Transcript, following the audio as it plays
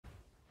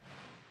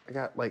I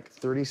got like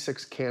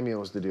 36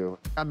 cameos to do.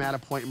 I'm at a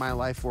point in my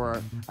life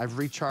where I've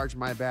recharged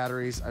my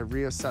batteries, I've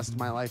reassessed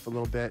my life a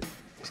little bit.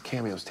 These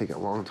cameos take a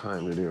long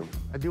time to do.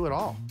 I do it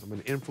all. I'm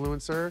an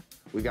influencer.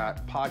 We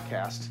got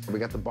podcast. We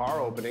got the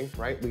bar opening,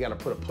 right? We got to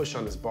put a push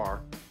on this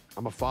bar.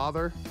 I'm a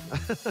father.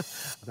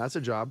 That's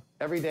a job.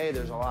 Every day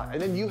there's a lot.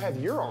 And then you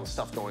have your own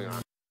stuff going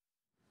on.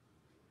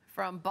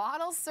 From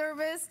bottle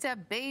service to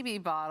baby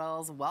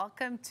bottles,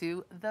 welcome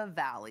to The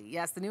Valley.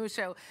 Yes, the newest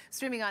show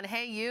streaming on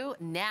Hayu.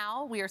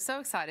 Now we are so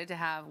excited to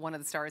have one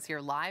of the stars here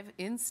live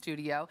in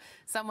studio,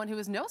 someone who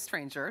is no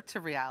stranger to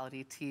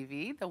reality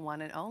TV, the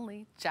one and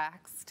only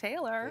Jax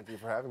Taylor. Thank you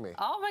for having me.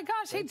 Oh my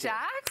gosh, hey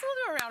Jax, we'll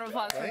do a round of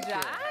applause for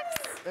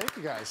Jax. Thank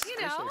you guys.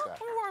 You know,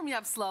 we'll warm you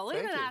up slowly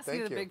and then ask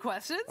you the big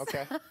questions.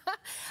 Okay.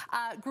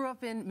 Grew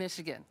up in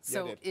Michigan.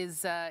 So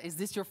is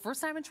this your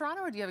first time in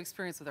Toronto, or do you have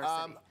experience with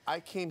our city? I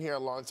came here a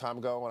long time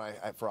ago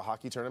when for a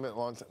hockey tournament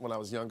when I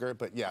was younger,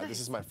 but yeah, this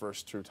is my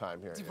first true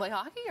time here. Do you play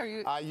hockey? Are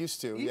you? I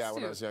used to, when I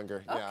was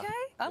younger. Okay, yeah.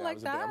 I like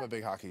that. I'm a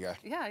big hockey guy.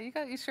 Yeah,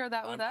 you share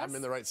that with us. I'm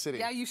in the right city.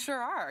 Yeah, you sure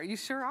are. You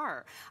sure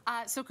are.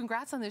 So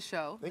congrats on this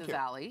show, The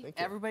Valley. Thank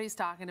you. Everybody's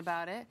talking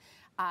about it.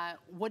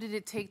 What did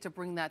it take to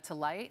bring that to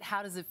light?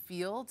 How does it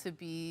feel to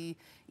be,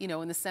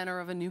 in the center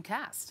of a new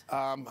cast?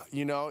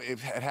 It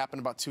happened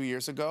about 2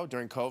 years ago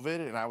during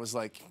COVID, and I was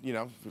like,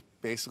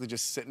 basically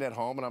just sitting at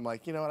home, and I'm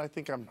like, you know what, I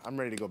think I'm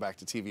ready to go back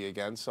to TV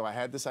again. So I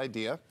had this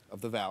idea of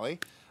The Valley.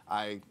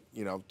 I,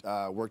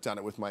 worked on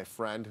it with my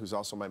friend, who's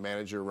also my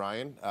manager,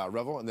 Ryan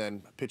Revel, and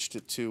then pitched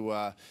it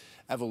to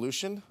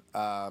Evolution,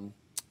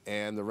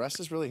 and the rest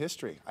is really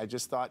history. I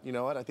just thought, you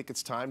know what, I think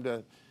it's time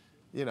to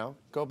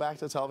go back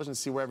to television and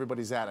see where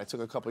everybody's at. I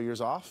took a couple years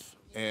off,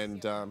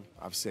 and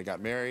obviously I got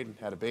married,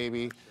 had a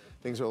baby.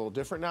 Things are a little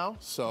different now.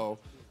 So,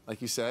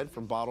 like you said,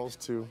 from bottles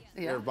to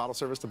bottle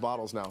service to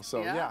bottles now.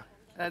 So, yeah.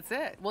 That's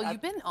it. Well,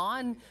 you've been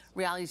on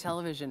reality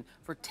television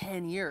for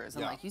 10 years.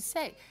 And like you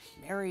say,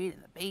 married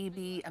and a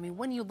baby. I mean,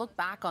 when you look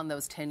back on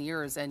those 10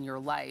 years and your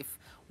life,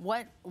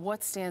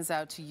 what stands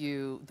out to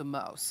you the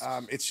most?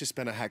 It's just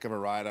been a heck of a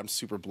ride. I'm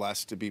super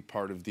blessed to be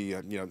part of the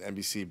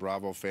NBC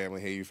Bravo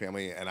family, Hayu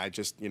family, and I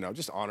just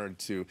just honored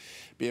to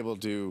be able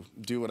to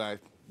do what I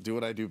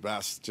do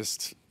best,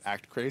 just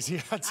act crazy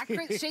on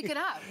TV. Shake it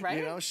up,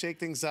 right? Shake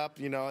things up.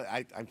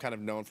 I'm kind of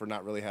known for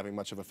not really having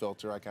much of a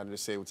filter. I kind of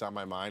just say what's on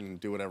my mind and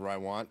do whatever I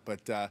want.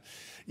 But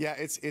yeah,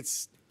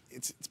 it's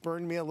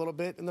burned me a little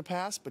bit in the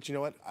past. But you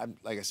know what?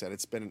 Like I said,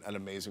 it's been an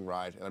amazing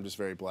ride, and I'm just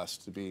very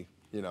blessed to be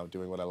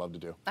doing what I love to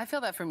do. I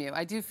feel that from you.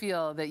 I do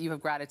feel that you have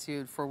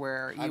gratitude for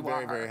where you are. I'm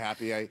very, very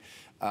happy.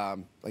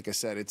 Like I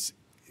said,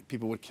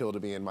 people would kill to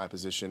be in my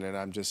position, and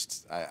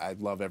I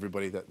love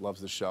everybody that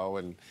loves the show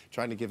and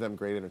trying to give them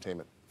great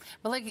entertainment.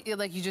 But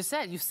like you just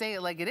said, you say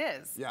it like it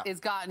is. Yeah.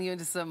 It's gotten you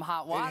into some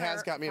hot water. It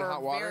has got me in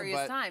hot water,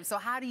 various times. So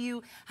how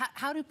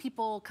do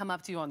people come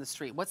up to you on the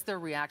street? What's their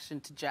reaction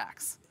to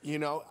Jax?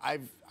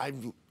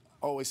 I've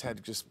always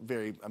had just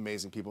very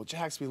amazing people.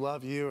 Jax, we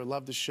love you, or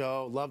love the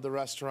show, love the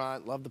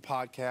restaurant, love the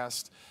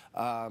podcast,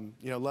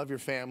 love your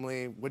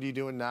family. What are you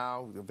doing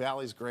now? The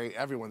Valley's great.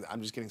 Everyone,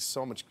 I'm just getting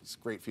so much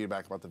great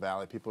feedback about the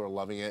Valley. People are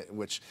loving it,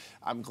 which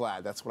I'm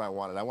glad. That's what I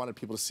wanted. I wanted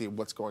people to see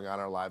what's going on in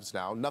our lives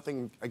now.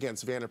 Nothing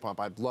against Vanderpump.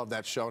 I love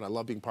that show, and I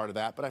love being part of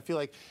that. But I feel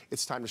like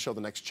it's time to show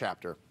the next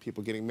chapter.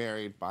 People getting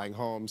married, buying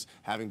homes,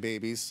 having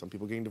babies, some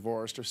people getting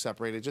divorced or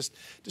separated, just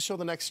to show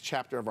the next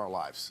chapter of our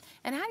lives.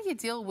 And how do you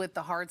deal with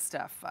the hard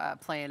stuff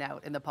playing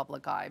out in the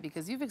public eye?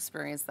 Because you've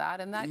experienced that,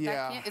 and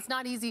it's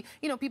not easy.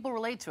 People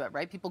relate to it,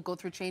 right? People go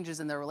through changes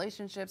in their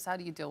relationships. How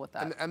do you deal with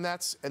that? And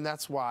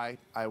that's why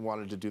I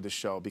wanted to do the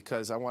show,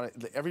 because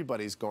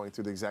everybody's going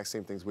through the exact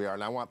same things we are,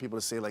 and I want people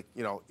to say, like,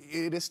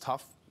 it is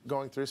tough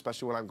going through,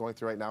 especially what I'm going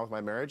through right now with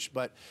my marriage,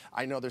 but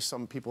I know there's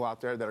some people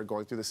out there that are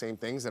going through the same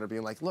things that are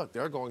being like, look,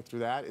 they're going through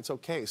that. It's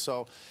okay.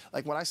 So,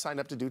 like, when I signed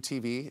up to do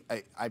TV,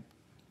 I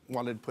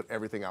wanted to put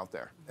everything out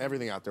there,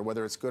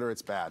 whether it's good or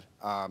it's bad,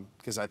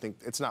 because I think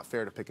it's not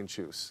fair to pick and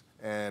choose.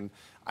 And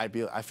I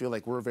feel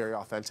like we're very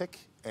authentic,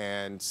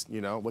 and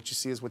what you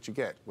see is what you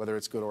get, whether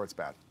it's good or it's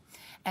bad.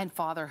 And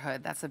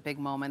fatherhood, that's a big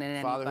moment in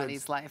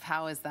anybody's life.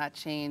 How has that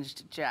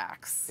changed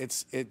Jax?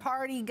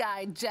 Party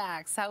guy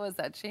Jax, how has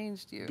that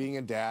changed you? Being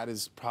a dad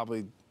is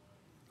probably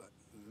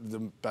the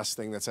best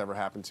thing that's ever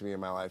happened to me in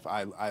my life.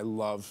 I'm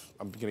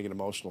gonna get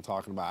emotional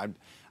talking about it.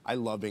 I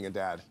love being a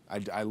dad.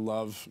 I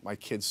love my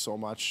kids so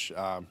much.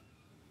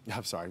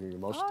 I'm sorry, I'm getting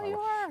emotional. Oh, you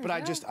are. But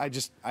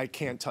I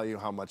can't tell you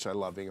how much I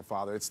love being a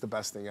father. It's the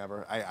best thing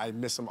ever. I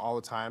miss him all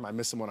the time. I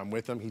miss him when I'm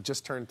with him. He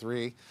just turned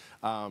 3.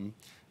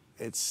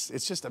 It's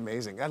just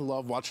amazing. I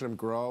love watching him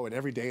grow, and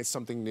every day it's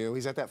something new.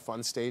 He's at that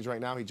fun stage right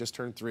now. He just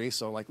turned 3,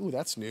 so like, ooh,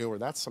 that's new, or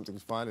that's something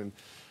fun. And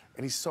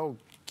he's so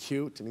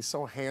cute, and he's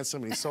so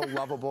handsome, and he's so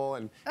lovable,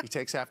 and he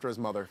takes after his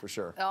mother for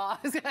sure. Oh, I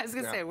was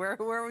gonna say, where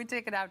are we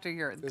taking after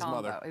yours? His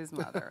mother. His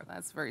mother.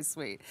 That's very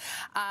sweet.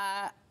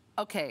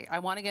 Okay, I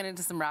want to get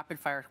into some rapid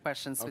fire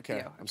questions with you.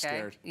 Okay, I'm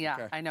scared. Yeah,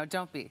 okay. I know.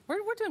 Don't be. We're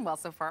doing well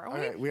so far. All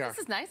right, we are. This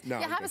is nice. No,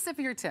 yeah, have a sip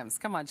of your Tim's.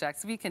 Come on,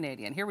 Jax. Be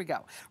Canadian. Here we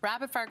go.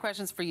 Rapid fire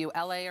questions for you.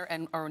 LA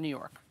or New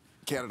York?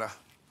 Canada.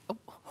 Oh.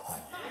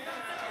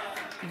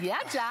 Yeah,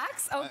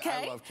 Jax.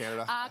 Okay. I love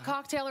Canada.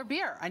 Cocktail or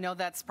beer? I know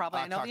that's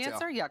probably, I know the cocktail.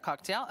 answer. Yeah,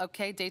 cocktail.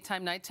 Okay,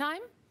 daytime,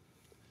 nighttime?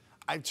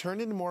 I've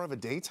turned into more of a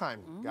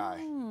daytime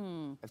guy.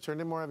 I've turned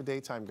into more of a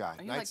daytime guy.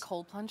 Are you like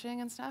cold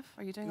plunging and stuff?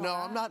 Are you doing all No,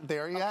 that? I'm not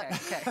there yet.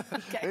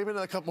 Okay. Maybe in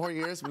a couple more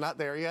years. I'm not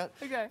there yet.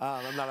 Okay.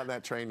 I'm not on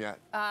that train yet.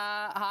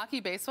 Hockey,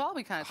 baseball?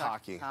 We kind of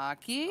talked.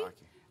 Hockey.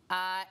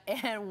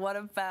 And what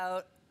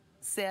about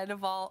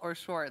Sandoval or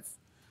Schwartz?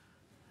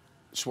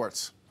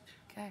 Schwartz.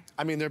 Okay.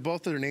 I mean,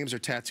 both of their names are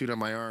tattooed on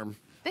my arm.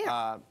 They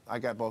are. I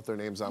got both their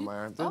names on my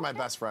arm. They're my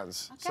best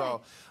friends. Okay.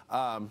 So,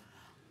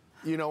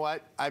 you know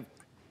what?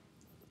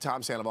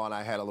 Tom Sandoval and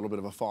I had a little bit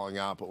of a falling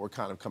out, but we're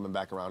kind of coming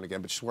back around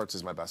again. But Schwartz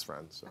is my best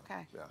friend. So,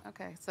 Okay. Yeah.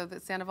 Okay. So the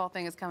Sandoval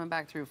thing is coming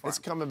back through for him. It's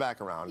coming back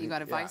around. You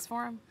got advice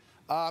for him?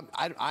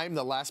 I'm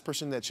the last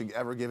person that should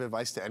ever give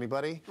advice to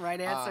anybody.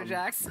 Right answer,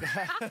 Jax.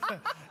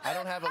 I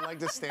don't have a leg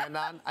to stand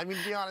on. I mean,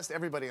 to be honest,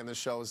 everybody on this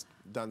show has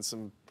done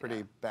some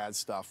pretty bad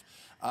stuff.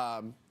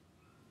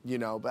 You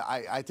know, but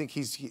I think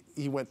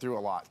he went through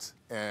a lot,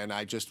 and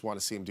I just want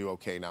to see him do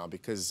okay now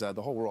because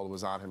the whole world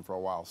was on him for a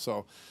while.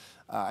 So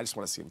I just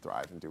want to see him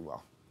thrive and do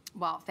well.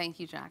 Well, thank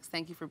you, Jax.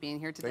 Thank you for being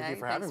here today. Thank you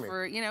for having me. Thanks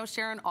for, you know,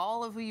 sharing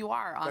all of who you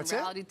are on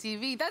reality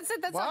TV. That's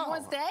it. That's on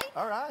Wednesday.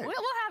 All right. We'll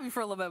have you for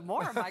a little bit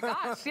more. My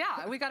gosh,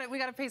 yeah. We got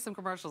to pay some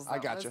commercials, though. I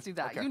got you. Let's do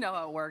that. Okay. You know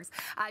how it works.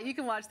 You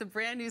can watch the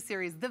brand new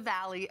series, The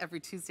Valley, every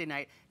Tuesday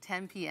night,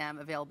 10 p.m.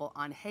 available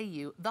on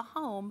Hayu, the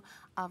home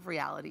of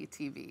reality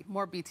TV.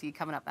 More BT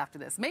coming up after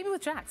this. Maybe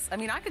with Jax. I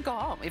mean, I could go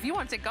home if you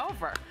want to take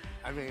over.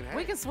 I mean, hey,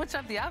 we can switch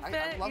up the outfit.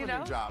 I love you a know?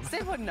 new job. They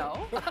wouldn't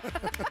know.